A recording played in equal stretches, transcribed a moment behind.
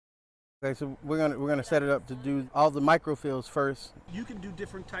Okay, so we're gonna set it up to do all the microfields first. You can do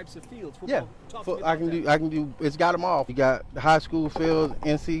different types of fields. Yeah, Talk to me I about can that. do. I can do. It's got them all. You got the high school field,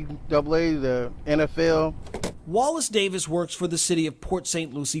 NCAA, the NFL. Wallace Davis works for the city of Port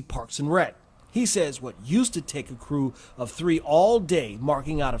St. Lucie Parks and Rec. He says what used to take a crew of 3 all day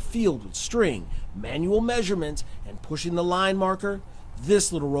marking out a field with string, manual measurements, and pushing the line marker,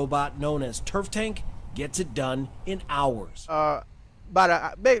 this little robot known as Turf Tank gets it done in hours.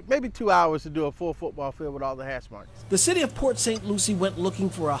 Maybe 2 hours to do a full football field with all the hash marks. The city of Port St. Lucie went looking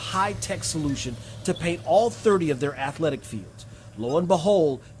for a high-tech solution to paint all 30 of their athletic fields. Lo and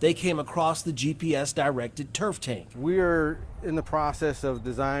behold, they came across the GPS-directed Turf Tank. We're in the process of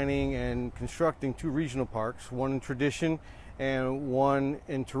designing and constructing 2 regional parks, one in Tradition and one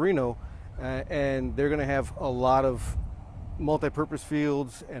in Torino, and they're going to have a lot of multi-purpose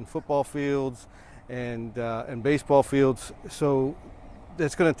fields and football fields and baseball fields. So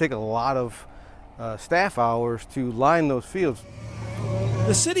it's going to take a lot of staff hours to line those fields.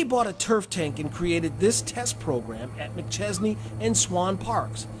 The city bought a turf tank and created this test program at McChesney and Swan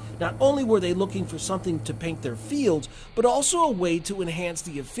Parks. Not only were they looking for something to paint their fields, but also a way to enhance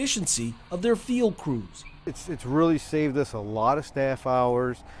the efficiency of their field crews. It's really saved us a lot of staff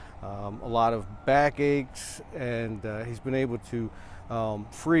hours, a lot of backaches, and he's been able to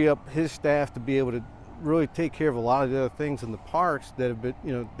free up his staff to be able to really take care of a lot of the other things in the parks that have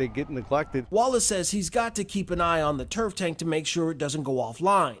been, they get neglected. Wallace says he's got to keep an eye on the turf tank to make sure it doesn't go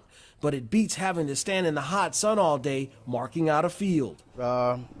offline. But it beats having to stand in the hot sun all day marking out a field.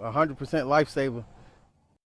 100% lifesaver.